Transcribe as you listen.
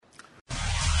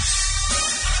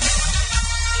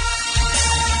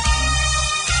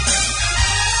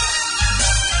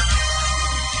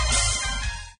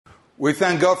We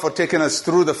thank God for taking us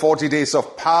through the 40 days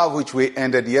of power, which we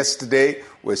ended yesterday.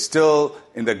 We're still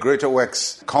in the Greater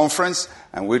Works Conference,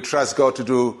 and we trust God to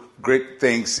do great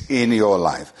things in your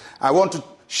life. I want to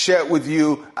share with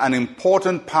you an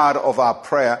important part of our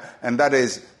prayer, and that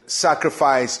is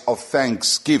sacrifice of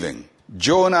thanksgiving.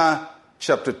 Jonah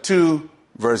chapter 2,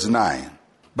 verse 9.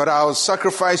 But I'll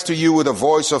sacrifice to you with a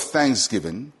voice of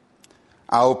thanksgiving.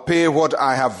 I'll pay what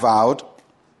I have vowed.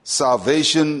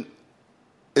 Salvation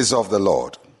is of the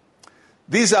Lord.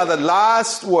 These are the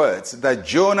last words that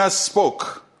Jonah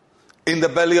spoke in the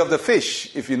belly of the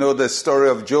fish. If you know the story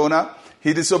of Jonah,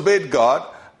 he disobeyed God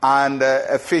and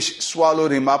a fish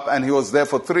swallowed him up and he was there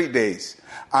for 3 days.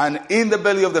 And in the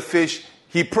belly of the fish,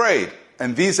 he prayed.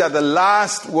 And these are the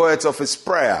last words of his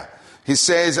prayer. He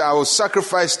says, I will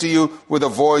sacrifice to you with a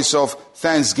voice of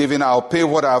thanksgiving. I'll pay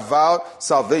what I vowed.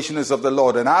 Salvation is of the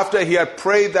Lord. And after he had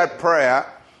prayed that prayer,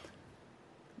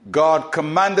 God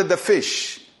commanded the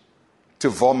fish to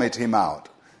vomit him out.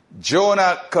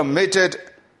 Jonah committed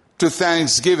to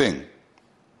thanksgiving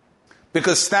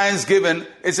because thanksgiving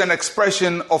is an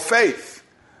expression of faith.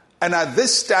 And at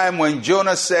this time when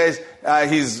Jonah says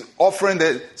he's offering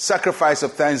the sacrifice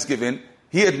of thanksgiving,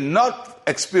 he had not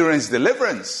experienced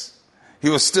deliverance. He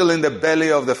was still in the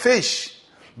belly of the fish.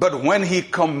 But when he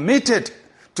committed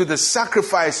to the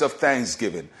sacrifice of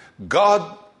thanksgiving,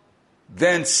 God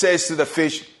then says to the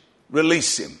fish,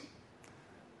 release him.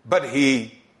 But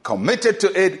he committed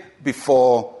to it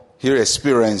before he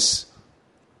experienced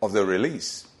of the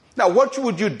release. Now, what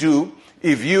would you do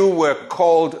if you were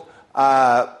called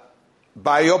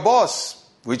by your boss,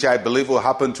 which I believe will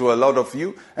happen to a lot of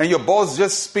you, and your boss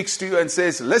just speaks to you and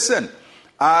says, listen,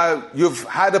 you've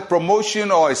had a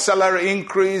promotion or a salary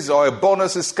increase or a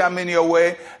bonus is coming your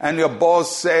way, and your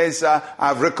boss says,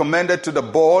 I've recommended to the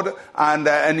board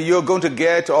and you're going to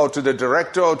get, or to the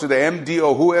director or to the MD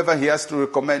or whoever he has to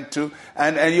recommend to,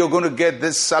 and you're going to get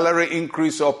this salary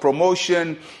increase or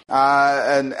promotion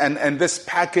and this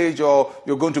package, or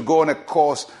you're going to go on a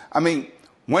course. I mean,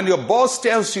 when your boss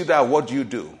tells you that, what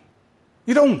do?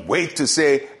 You don't wait to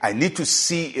say, I need to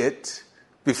see it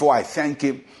before I thank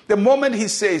him. The moment he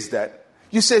says that,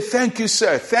 you say, thank you,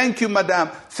 sir. Thank you, madam.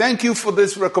 Thank you for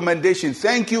this recommendation.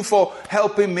 Thank you for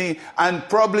helping me. And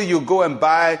probably you go and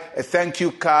buy a thank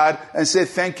you card and say,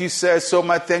 thank you, sir, so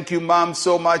much. Thank you, mom,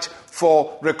 so much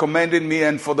for recommending me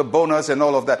and for the bonus and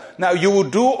all of that. Now, you will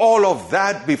do all of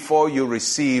that before you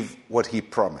receive what he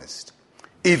promised.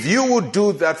 If you would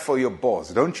do that for your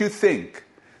boss, don't you think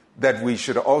that we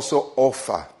should also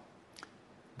offer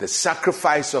the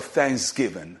sacrifice of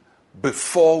thanksgiving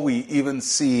before we even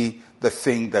see the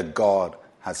thing that God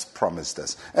has promised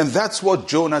us? And that's what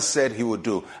Jonah said he would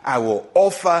do. I will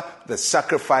offer the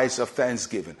sacrifice of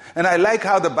thanksgiving. And I like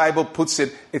how the Bible puts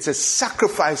it. It's a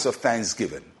sacrifice of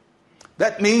thanksgiving.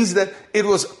 That means that it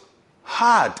was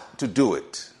hard to do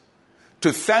it.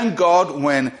 To thank God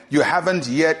when you haven't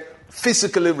yet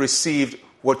physically received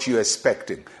what you're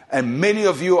expecting. And many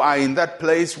of you are in that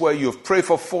place where you've prayed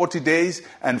for 40 days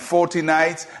and 40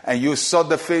 nights and you sought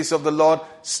the face of the Lord.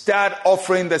 Start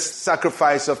offering the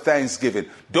sacrifice of thanksgiving.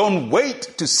 Don't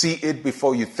wait to see it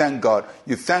before you thank God.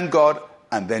 You thank God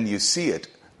and then you see it.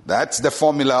 That's the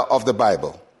formula of the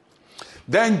Bible.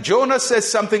 Then Jonah says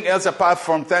something else apart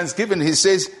from thanksgiving. He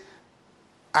says,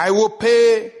 I will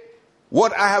pay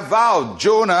what I have vowed.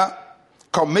 Jonah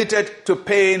committed to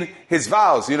paying his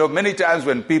vows. You know, many times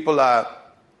when people are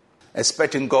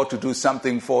expecting God to do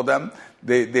something for them,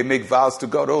 they make vows to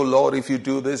God. Oh Lord, if you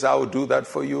do this, I will do that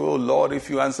for you. Oh Lord, if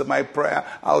you answer my prayer,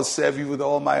 I'll serve you with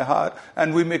all my heart.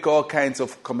 And we make all kinds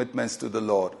of commitments to the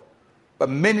Lord. But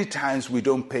many times we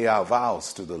don't pay our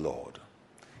vows to the Lord.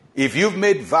 If you've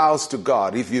made vows to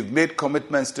God, if you've made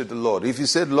commitments to the Lord, if you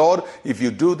said, Lord, if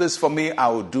you do this for me, I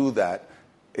will do that.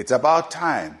 It's about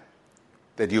time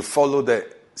that you follow the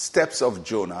steps of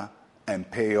Jonah and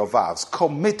pay your vows.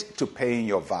 Commit to paying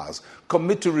your vows.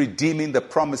 Commit to redeeming the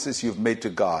promises you've made to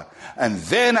God. And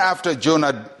then after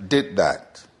Jonah did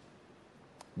that,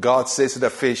 God says to the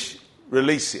fish,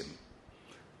 release him.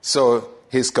 So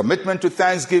his commitment to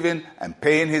thanksgiving and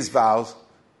paying his vows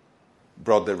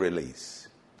brought the release.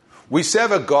 We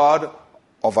serve a God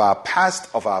of our past,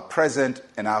 of our present,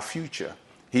 and our future.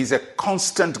 He's a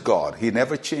constant God. He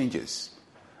never changes.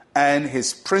 And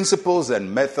his principles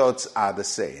and methods are the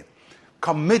same.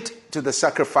 Commit to the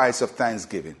sacrifice of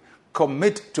thanksgiving.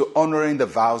 Commit to honoring the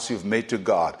vows you've made to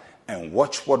God. And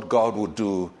watch what God will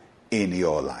do in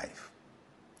your life.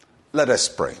 Let us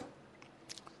pray.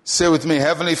 Say with me,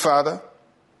 Heavenly Father,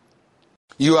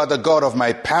 you are the God of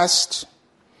my past,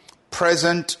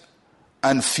 present,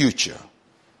 and future.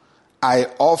 I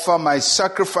offer my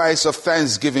sacrifice of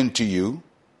thanksgiving to you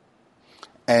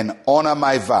and honor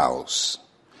my vows.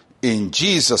 In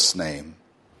Jesus' name,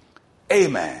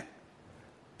 amen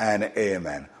and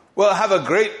amen. Well, have a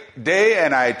great day,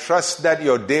 and I trust that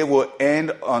your day will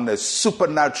end on a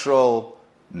supernatural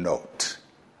note.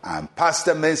 I'm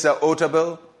Pastor Mensa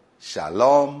Otabil.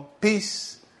 Shalom,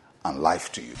 peace, and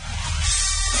life to you.